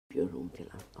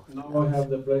Now I have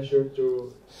the pleasure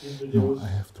to introduce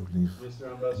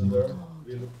Mr. Ambassador.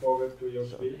 We look forward to your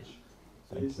speech.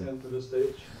 Please enter the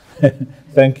stage.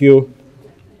 Thank you.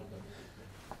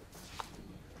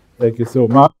 Thank you so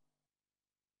much.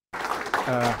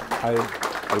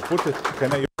 I put it.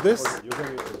 Can I use this?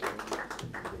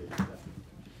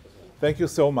 Thank you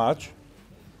so much.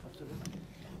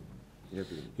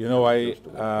 You know, I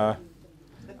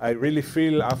really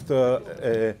feel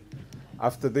after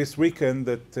this weekend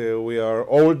that we are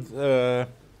old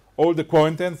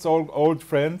acquaintances, old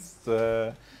friends.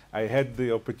 I had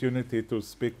the opportunity to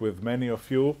speak with many of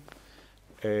you,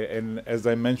 and as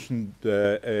I mentioned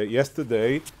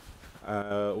yesterday,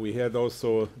 we had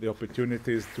also the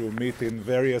opportunities to meet in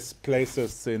various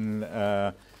places in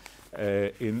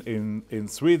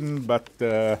Sweden, but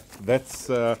that's,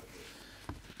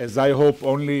 as I hope,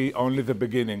 only the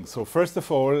beginning. So first of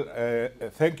all,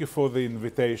 thank you for the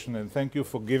invitation, and thank you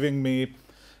for giving me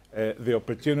the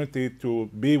opportunity to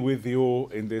be with you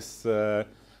in this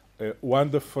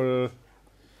wonderful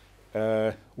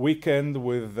weekend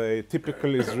with a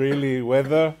typical Israeli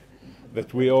weather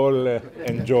that we all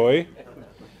enjoy.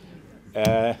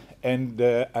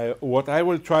 What I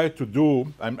will try to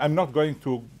do, I'm not going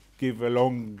to give a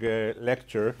long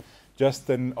lecture, just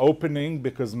an opening,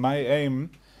 because my aim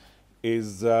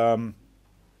is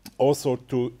also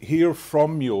to hear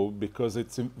from you, because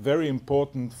it's very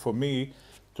important for me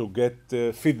to get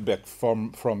feedback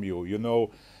from you. You know,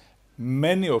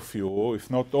 many of you, if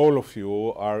not all of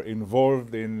you, are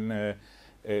involved in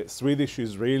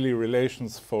Swedish-Israeli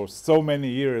relations for so many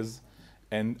years,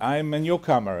 and I'm a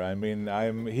newcomer. I mean,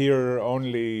 I'm here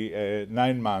only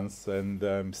 9 months, and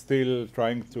I'm still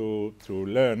trying to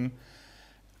learn.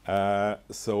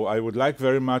 So I would like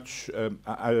very much,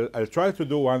 I'll try to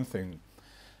do one thing,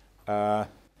 to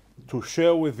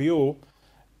share with you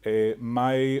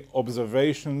my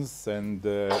observations and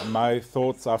my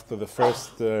thoughts after the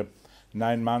first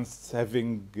 9 months,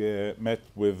 having met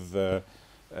with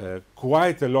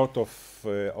quite a lot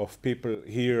of people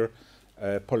here,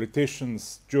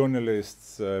 politicians,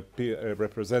 journalists,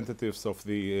 representatives of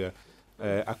the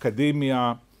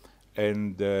academia,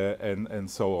 and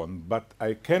so on. But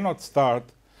I cannot start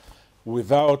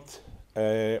without,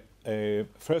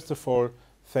 first of all,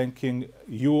 thanking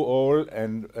you all,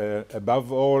 and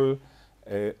above all,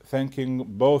 thanking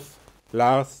both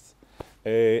Lars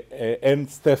and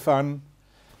Stefan,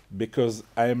 because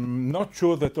I'm not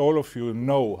sure that all of you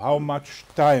know how much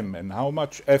time and how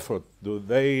much effort do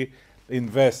they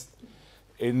invest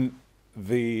in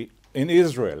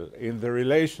Israel, in the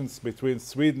relations between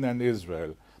Sweden and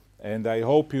Israel. And I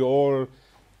hope you all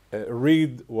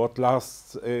read what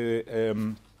Lars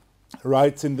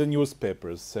writes in the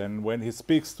newspapers and when he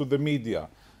speaks to the media.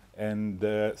 And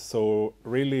so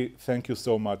really thank you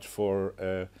so much for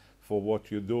what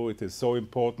you do. It is so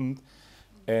important.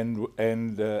 And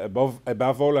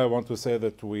above all, I want to say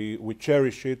that we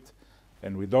cherish it,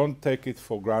 and we don't take it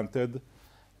for granted.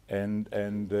 And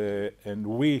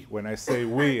we, when I say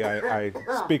we, I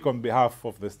speak on behalf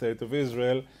of the State of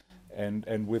Israel,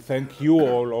 and we thank you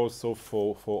all also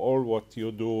for all what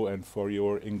you do and for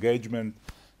your engagement.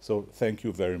 So thank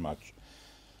you very much.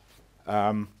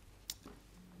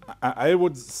 I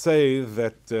would say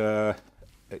that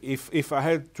if I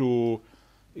have to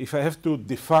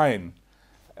define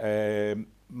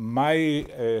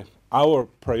our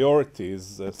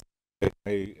priorities,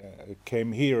 I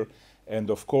came here, and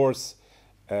of course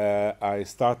I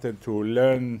started to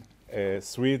learn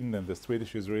Sweden and the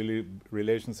Swedish-Israeli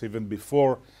relations even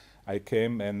before I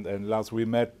came, and last we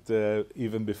met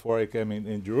even before I came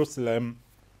in Jerusalem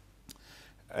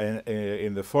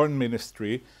in the foreign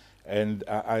ministry. And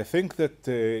I think that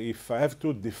if I have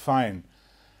to define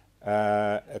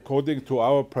according to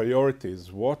our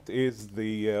priorities, what is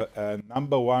the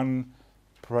number one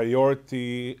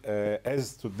priority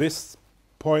as to this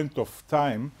point of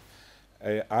time,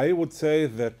 I would say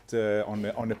that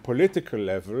on a political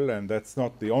level, and that's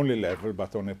not the only level,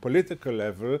 but on a political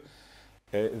level,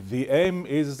 the aim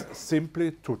is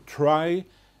simply to try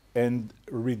and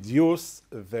reduce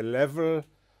the level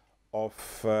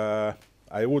of,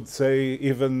 I would say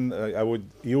even, I would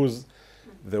use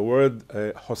the word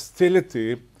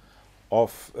hostility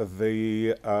of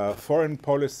the foreign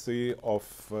policy of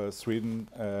Sweden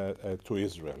to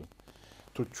Israel.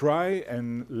 To try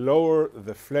and lower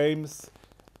the flames.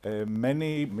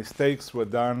 Many mistakes were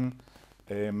done,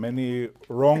 many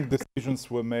wrong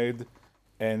decisions were made,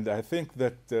 and I think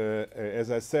that,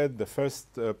 as I said, the first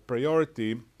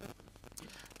priority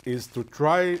is to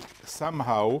try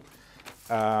somehow,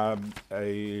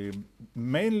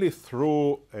 mainly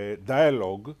through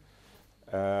dialogue,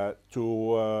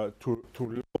 to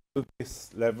lower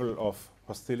this level of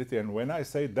hostility. And when I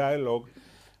say dialogue,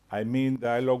 I mean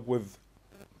dialogue with,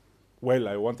 well,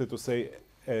 I wanted to say,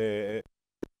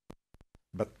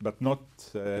 but not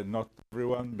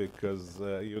everyone, because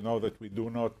you know that we do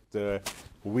not,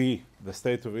 we, the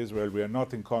State of Israel, we are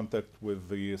not in contact with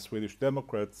the Swedish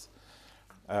Democrats.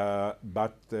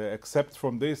 But except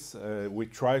from this, we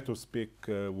try to speak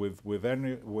with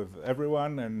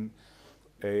everyone, and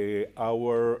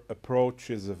our approach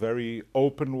is a very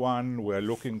open one. We're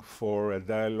looking for a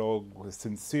dialogue, a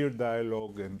sincere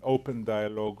dialogue, and open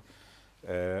dialogue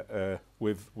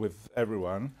with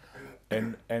everyone.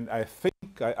 And I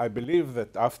think, I believe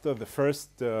that after the first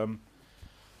 9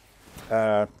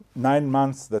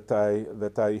 months that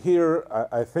I hear,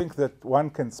 I think that one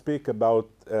can speak about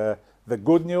the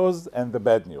good news and the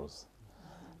bad news.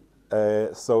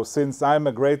 So since I'm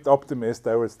a great optimist,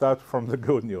 I will start from the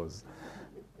good news.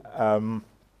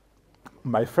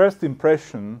 My first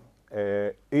impression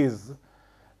is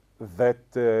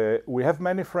that we have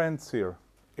many friends here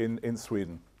in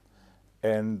Sweden.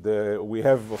 And we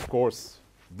have, of course,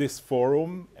 this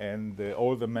forum and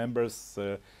all the members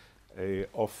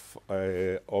of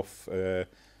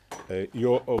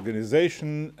your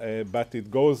organization, but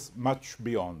it goes much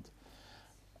beyond.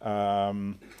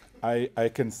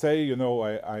 I can say, you know,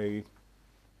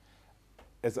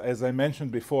 as I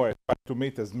mentioned before, I try to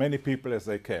meet as many people as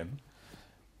I can,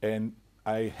 and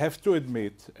I have to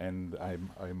admit, and I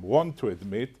want to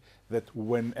admit, that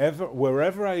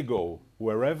wherever I go,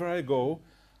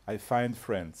 I find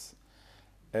friends.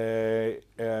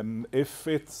 If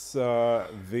it's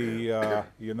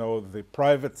you know, the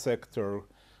private sector,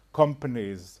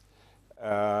 companies,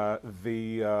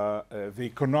 the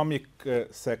economic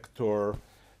sector,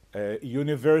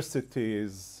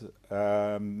 universities,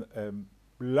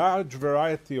 large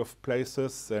variety of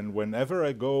places, and whenever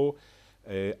I go,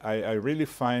 I really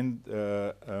find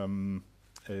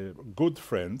good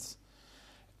friends.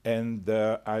 And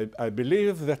I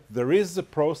believe that there is a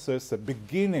process, a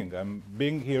beginning, I'm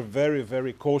being here very,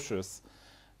 very cautious,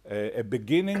 a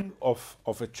beginning of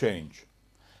a change.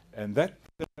 And that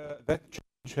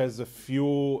change has a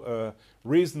few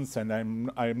reasons, and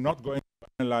I'm not going to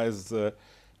analyze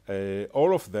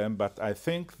all of them, but I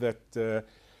think that,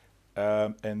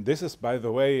 and this is, by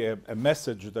the way, a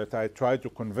message that I try to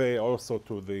convey also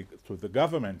to the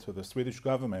government, to the Swedish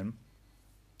government,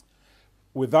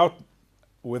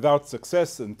 without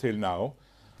success until now,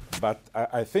 but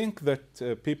I think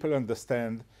that people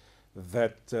understand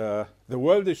that the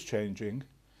world is changing,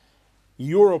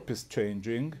 Europe is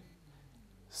changing,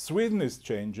 Sweden is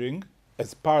changing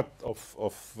as part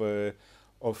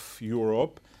of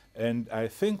Europe, and I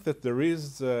think that there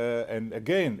is, and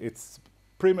again, it's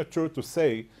premature to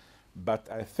say, but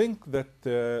I think that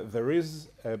there is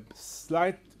a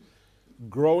slight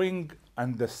growing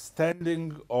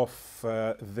understanding of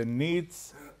the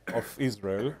needs of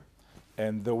Israel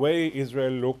and the way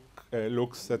Israel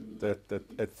looks at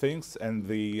things, and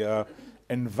the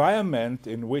environment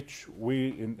in which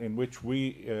we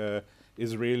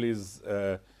Israelis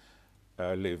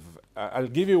live. I'll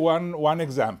give you one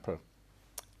example.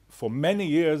 For many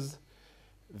years,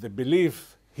 the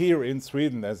belief here in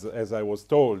Sweden, as I was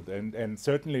told, and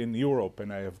certainly in Europe,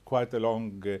 and I have quite a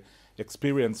long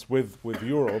experience with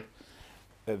Europe,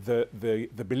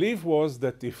 the belief was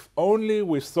that if only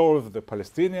we solve the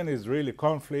Palestinian-Israeli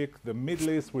conflict, the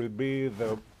Middle East will be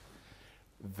the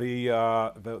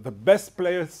best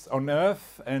place on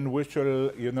earth, and we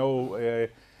shall, you know,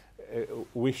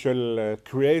 we shall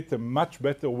create a much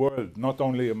better world, not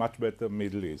only a much better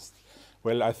Middle East.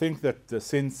 Well, I think that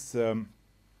since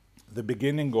the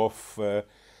beginning of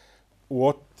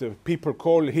what people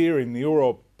call here in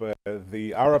Europe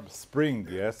the Arab Spring,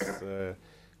 yes,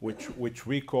 which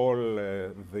we call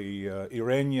the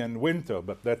Iranian winter,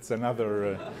 but that's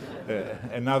another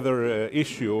another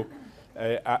issue.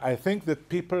 I think that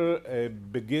people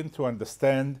begin to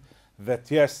understand that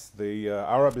yes, the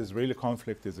Arab-Israeli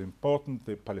conflict is important,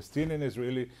 the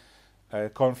Palestinian-Israeli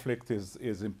conflict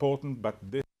is important, but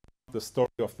this is the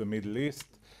story of the Middle East,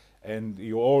 and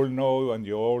you all know and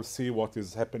you all see what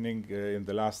is happening in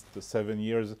the last 7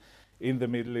 years in the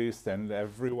Middle East, and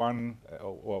everyone,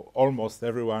 or almost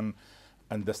everyone,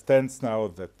 understands now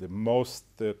that the most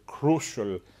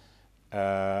crucial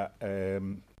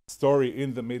story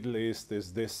in the Middle East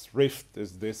is this rift,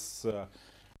 is this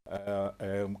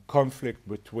conflict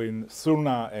between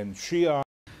Sunni and Shia,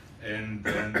 and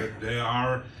there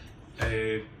are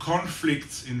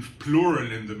conflicts in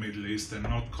plural in the Middle East, and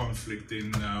not conflict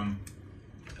in,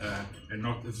 and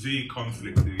not the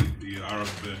conflict, the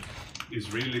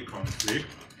Arab-Israeli conflict.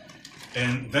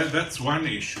 And that's one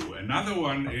issue. Another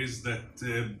one is that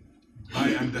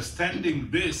by understanding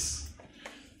this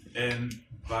and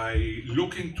by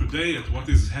looking today at what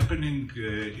is happening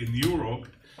in Europe,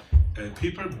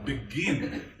 people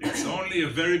begin, it's only a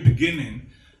very beginning,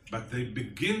 but they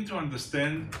begin to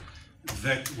understand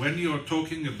that when you're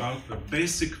talking about the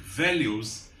basic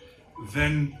values,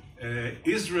 then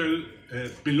Israel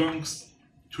belongs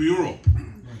to Europe.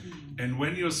 And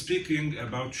when you're speaking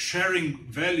about sharing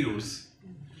values,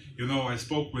 you know, I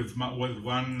spoke with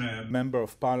one member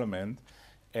of parliament,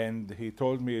 and he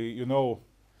told me, you know,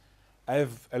 I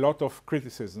have a lot of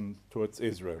criticism towards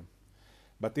Israel.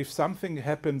 But if something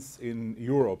happens in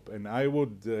Europe and I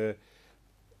would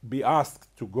be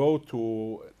asked to go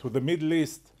to the Middle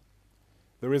East,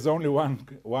 there is only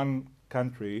one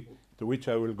country to which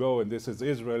I will go, and this is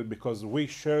Israel, because we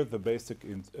share the basic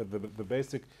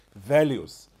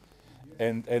values.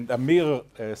 And Amir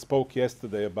spoke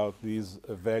yesterday about these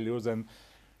values, and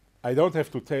I don't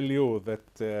have to tell you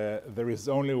that there is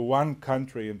only one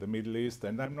country in the Middle East,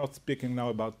 and I'm not speaking now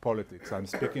about politics, I'm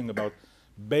speaking about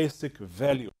basic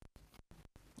values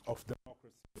of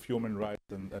democracy, of human rights,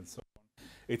 and so on.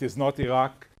 It is not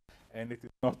Iraq, and it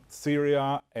is not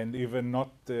Syria, and even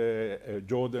not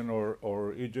Jordan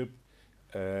or Egypt.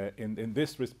 In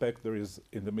this respect, there is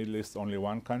in the Middle East only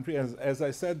one country. As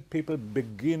I said, people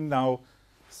begin now,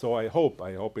 so I hope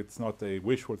it's not a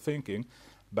wishful thinking,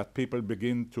 but people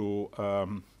begin to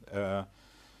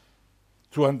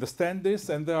understand this,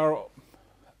 and there are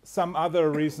some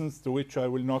other reasons to which I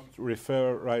will not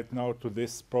refer right now to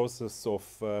this process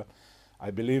of, I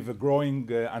believe, a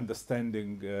growing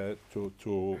understanding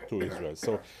to Israel.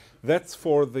 So that's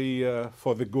for the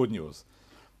good news.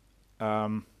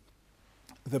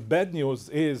 The bad news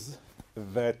is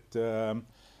that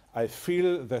I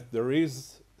feel that there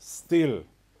is still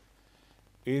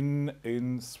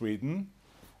in Sweden,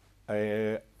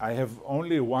 I have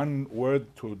only one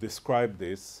word to describe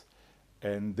this,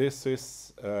 and this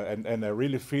is, and I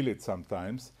really feel it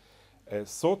sometimes, a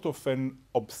sort of an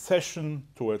obsession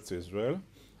towards Israel.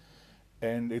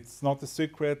 And it's not a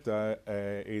secret,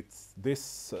 it's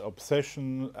this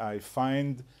obsession I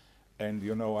find, and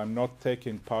you know, I'm not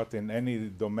taking part in any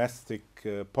domestic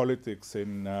politics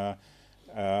in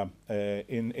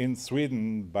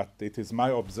Sweden, but it is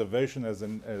my observation as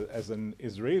an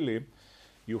Israeli.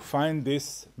 You find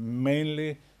this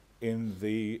mainly in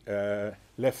the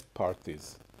left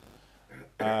parties.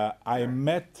 I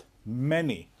met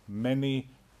many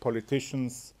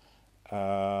politicians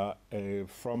from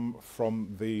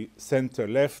the center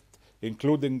left,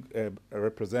 including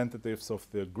representatives of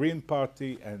the Green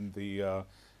Party and the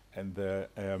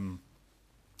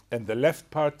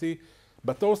Left Party,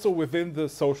 but also within the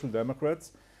Social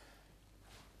Democrats.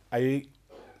 I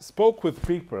spoke with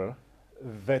people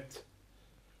that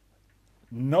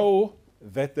know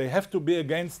that they have to be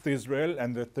against Israel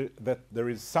and that there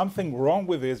is something wrong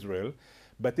with Israel,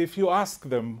 but if you ask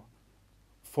them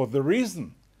for the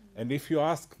reason, and if you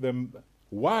ask them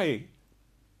why,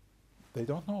 they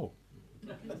don't know.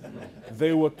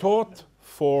 They were taught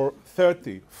for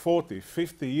 30, 40,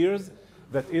 50 years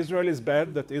that Israel is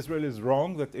bad, that Israel is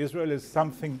wrong, that Israel is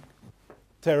something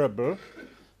terrible.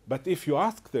 But if you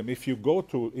ask them, if you go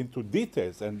into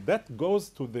details, and that goes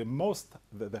to the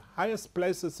highest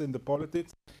places in the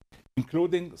politics,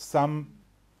 including some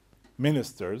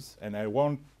ministers, and I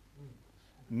won't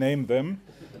name them,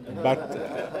 but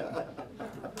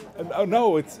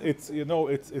no, it's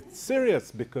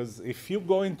serious, because if you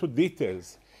go into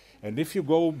details, and if you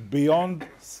go beyond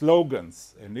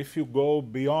slogans, and if you go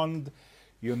beyond,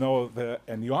 you know,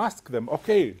 and you ask them,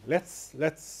 okay,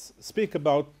 let's speak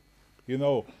about, you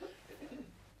know,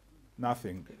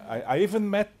 nothing. I even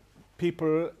met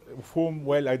people whom,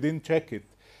 well, I didn't check it,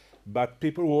 but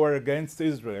people who were against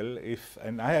Israel,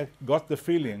 and I got the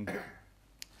feeling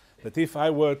that if I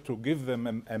were to give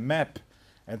them a map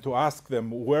and to ask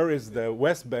them where is the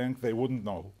West Bank, they wouldn't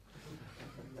know.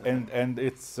 And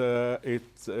it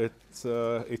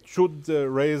should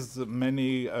raise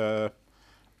many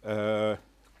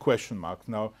question marks.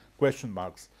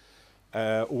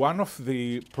 One of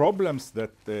the problems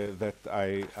that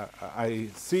I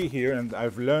see here, and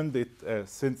I've learned it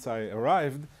since I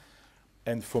arrived,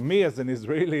 and for me as an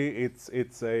Israeli,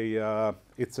 it's a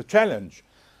challenge.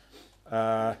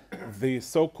 The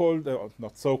so-called,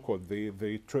 not so-called,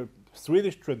 the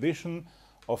Swedish tradition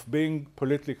of being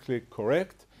politically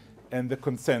correct and the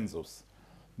consensus.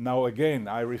 Now again,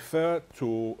 I refer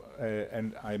to,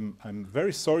 and I'm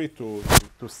very sorry to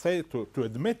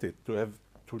admit it, to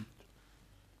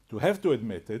have to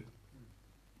admit it.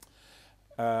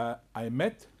 I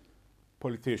met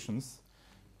politicians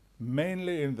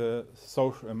mainly in the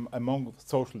among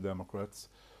social democrats,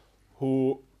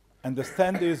 who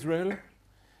understand Israel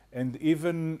and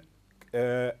even,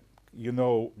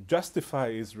 justify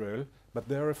Israel, but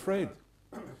they're afraid.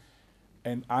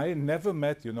 And I never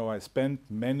met, I spent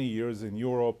many years in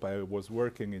Europe. I was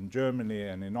working in Germany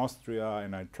and in Austria,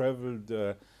 and I traveled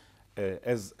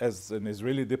as an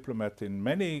Israeli diplomat in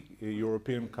many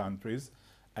European countries.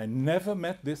 I never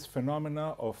met this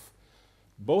phenomena of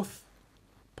both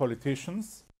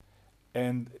politicians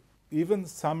and even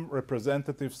some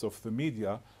representatives of the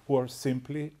media who are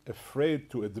simply afraid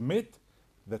to admit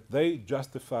that they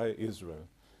justify Israel.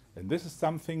 And this is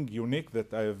something unique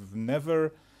that I've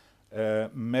never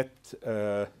met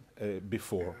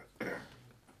before.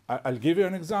 I'll give you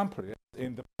an example.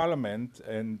 In the parliament,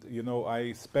 and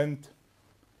I spent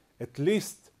at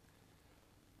least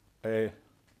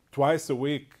twice a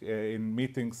week in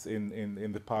meetings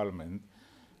in the parliament.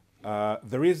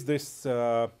 There is this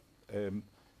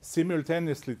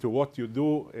simultaneously to what you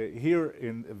do here.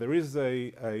 There is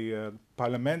a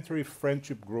parliamentary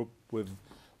friendship group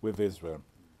with Israel.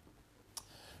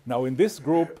 Now, in this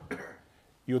group,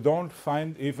 you don't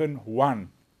find even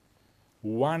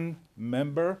one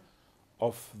member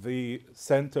of the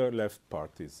center-left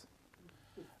parties.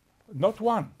 Not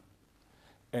one.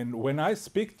 And when I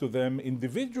speak to them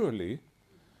individually,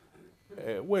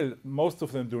 well, most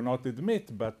of them do not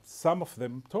admit, but some of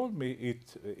them told me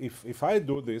if I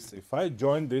do this, if I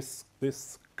join this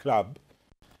club,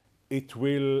 it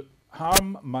will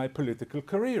harm my political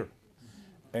career.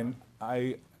 And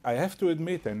I have to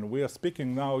admit, and we are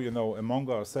speaking now, among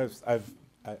ourselves,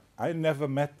 I never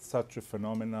met such a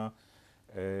phenomena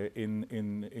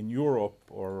in Europe,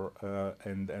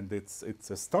 and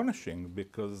it's astonishing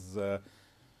because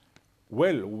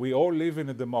well, we all live in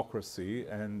a democracy,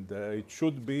 and it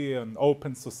should be an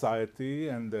open society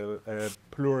and a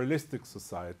pluralistic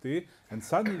society. And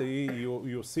suddenly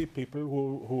you see people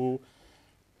who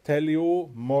tell you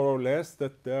more or less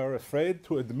that they are afraid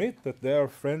to admit that they are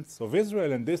friends of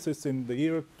Israel, and this is in the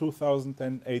year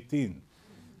 2018.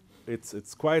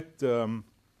 It's quite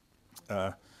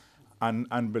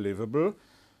unbelievable.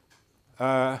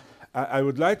 I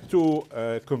would like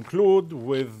to conclude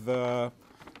with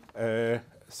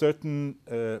certain,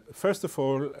 first of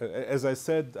all, as I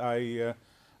said,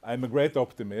 I'm a great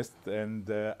optimist, and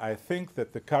I think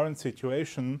that the current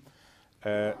situation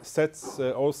sets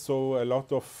also a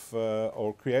lot of,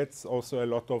 or creates also a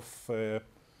lot of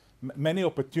many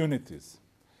opportunities.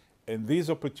 And these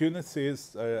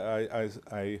opportunities,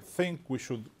 I think we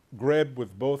should grab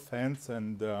with both hands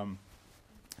and,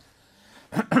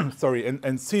 sorry,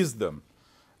 and seize them.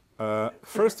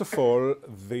 First of all,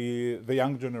 the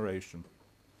young generation.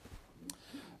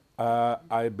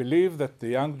 I believe that the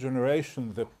young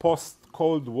generation, the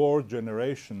post-Cold War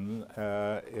generation,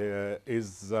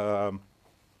 is,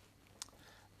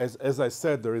 as I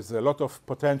said, there is a lot of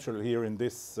potential here in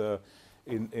this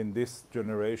in this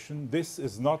generation. This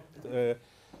is not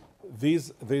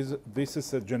this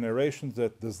is a generation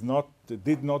that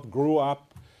did not grow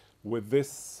up with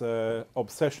this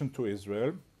obsession to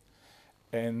Israel.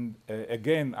 And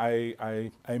again,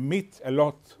 I meet a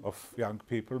lot of young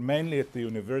people, mainly at the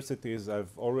universities.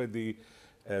 I've already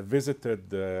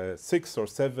visited 6 or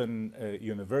 7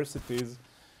 universities.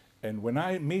 And when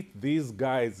I meet these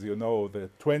guys, the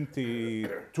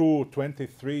 22,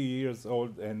 23 years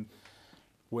old, and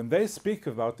when they speak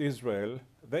about Israel,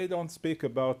 they don't speak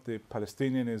about the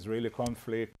Palestinian-Israeli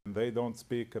conflict, and they don't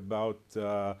speak about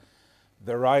the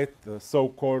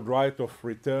so-called right of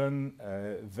return.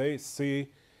 They see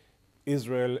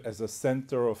Israel as a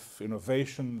center of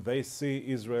innovation. They see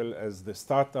Israel as the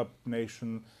startup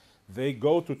nation. They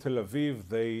go to Tel Aviv.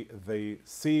 They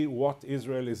see what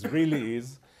Israel really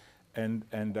is, and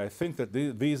I think that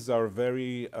these are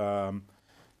very.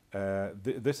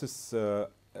 This is.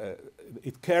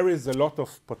 It carries a lot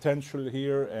of potential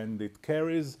here, and it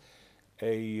carries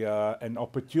an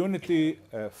opportunity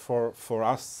for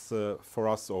us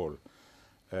all.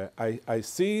 I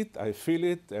see it, I feel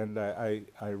it, and I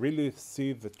really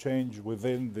see the change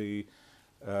within the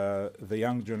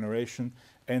young generation.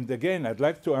 And again, I'd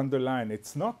like to underline,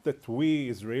 it's not that we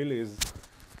Israelis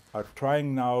are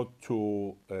trying now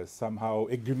to somehow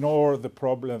ignore the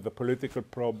political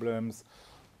problems,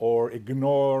 or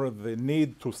ignore the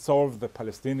need to solve the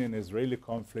Palestinian-Israeli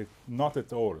conflict, not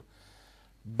at all.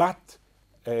 But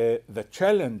the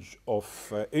challenge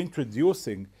of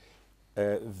introducing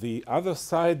the other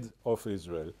side of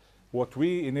Israel, what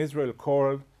we in Israel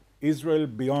call Israel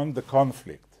beyond the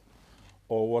conflict,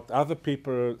 or what other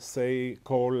people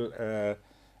call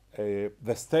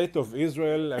the state of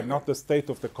Israel and not the state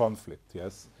of the conflict,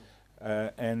 yes?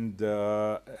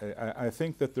 I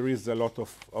think that there is a lot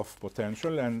of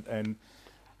potential, and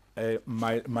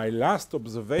my last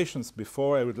observations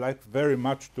before I would like very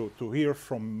much to hear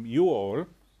from you all.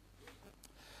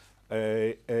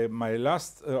 My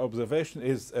last observation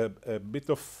is a bit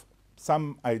of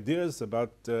some ideas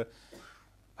about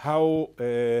how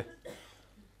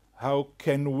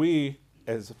can we,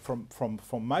 as from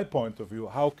my point of view,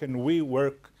 how can we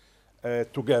work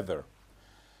together?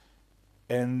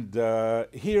 And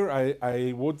here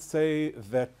I would say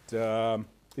that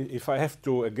if I have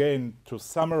to, again, to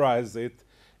summarize it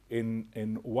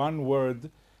in one word,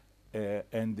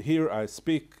 and here I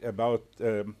speak about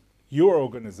your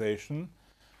organization,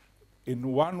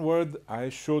 in one word I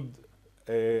should,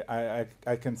 I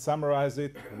can summarize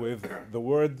it with the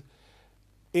word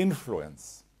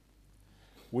influence,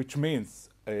 which means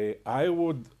I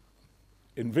would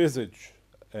envisage,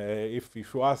 if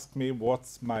you ask me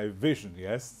what's my vision,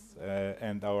 yes,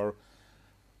 and our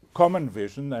common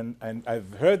vision, and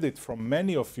I've heard it from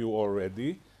many of you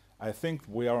already. I think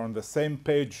we are on the same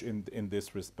page in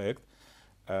this respect.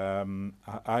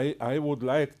 I would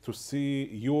like to see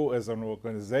you as an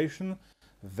organization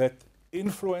that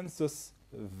influences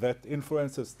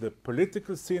the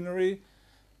political scenery,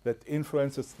 that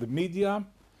influences the media.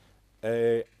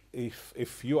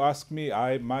 If you ask me,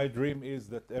 my dream is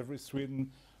that every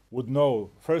Sweden would know,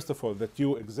 first of all, that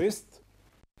you exist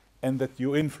and that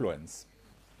you influence.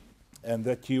 And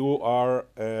that you are,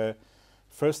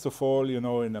 first of all, you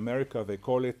know, in America they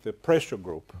call it the pressure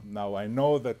group. Now I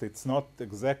know that it's not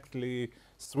exactly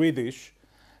Swedish,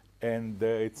 and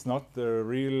it's not the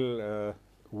real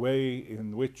way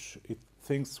in which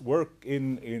things work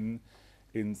in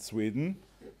Sweden.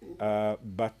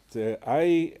 But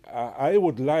I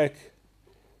would like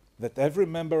that every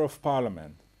member of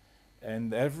parliament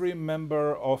and every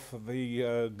member of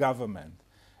the government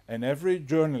and every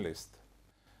journalist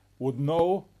would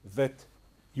know that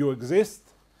you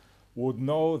exist, would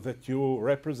know that you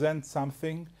represent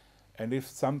something, and if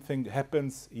something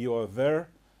happens, you are there,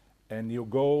 and you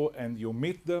go and you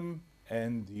meet them,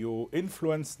 and you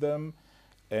influence them,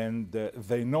 and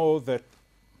they know that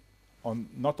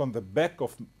not on the back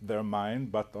of their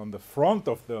mind, but on the front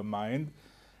of their mind,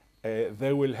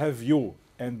 they will have you.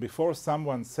 And before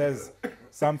someone says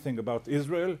something about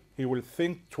Israel, he will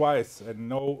think twice and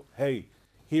know, hey,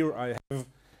 here I have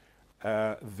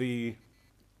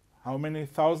how many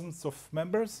thousands of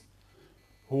members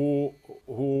who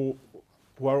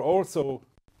are also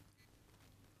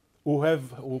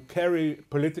who carry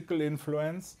political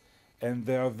influence, and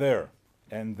they are there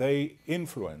and they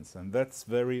influence, and that's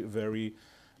very very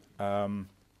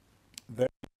very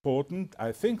important.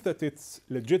 I think that it's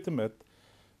legitimate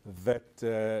that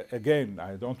again,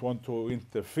 I don't want to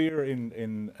interfere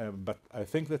but I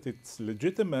think that it's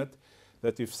legitimate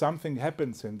that if something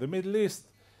happens in the Middle East,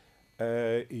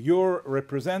 your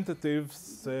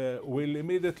representatives will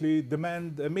immediately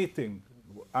demand a meeting,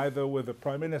 either with the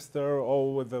Prime Minister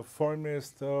or with the Foreign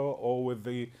Minister or with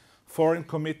the Foreign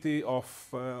Committee of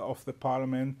the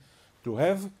Parliament, to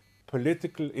have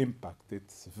political impact.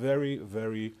 It's very,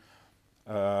 very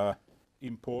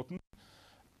important.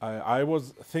 I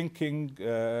was thinking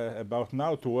about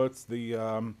now towards the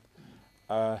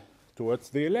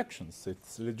elections.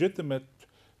 It's legitimate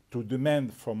to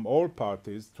demand from all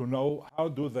parties to know how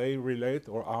do they relate,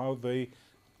 or how they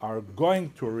are going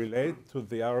to relate to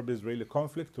the Arab-Israeli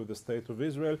conflict, to the State of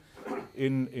Israel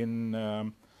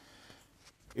in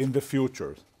the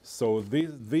future. So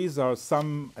these are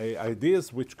some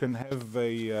ideas which can have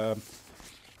a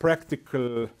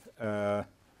practical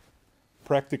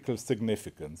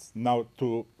significance. Now,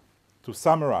 to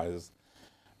summarize,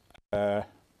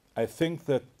 I think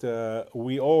that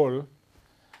we all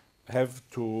have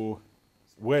to,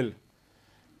 well,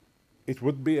 it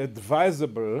would be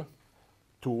advisable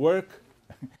to work,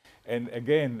 and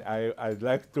again, I'd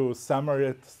like to sum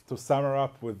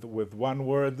up with one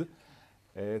word,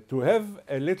 to have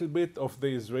a little bit of the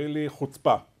Israeli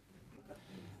chutzpah.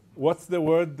 What's the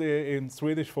word in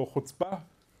Swedish for chutzpah?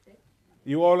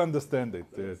 You all understand it.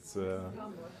 It's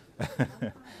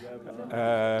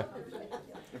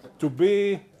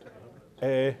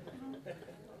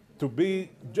to be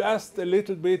just a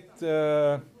little bit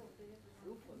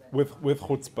with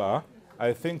chutzpah.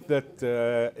 I think that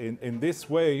in this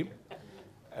way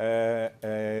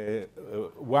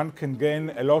one can gain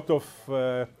a lot of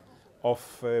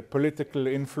political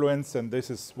influence, and this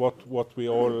is what we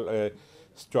all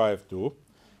strive to.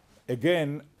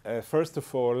 Again, first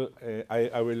of all,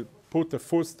 I will put a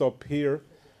full stop here,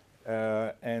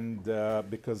 and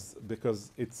because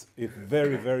it's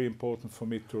very, very important for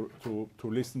me to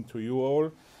listen to you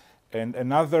all, And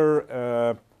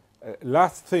another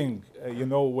last thing, you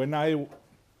know, when I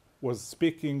was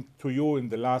speaking to you in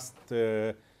the last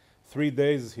 3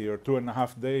 days here,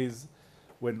 2.5 days,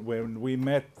 when we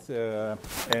met,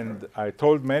 and I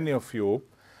told many of you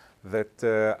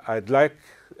that I'd like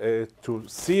to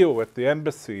see you at the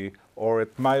embassy or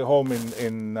at my home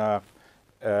in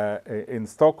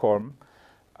Stockholm.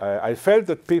 I felt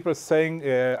that people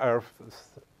are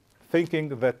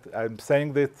thinking that I'm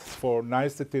saying this for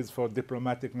niceties, for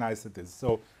diplomatic niceties.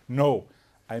 So no,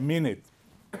 I mean it.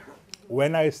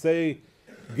 When I say,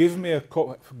 give me a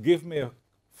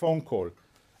phone call,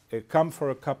 come for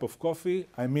a cup of coffee,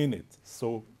 I mean it.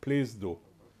 So please do.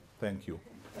 Thank you.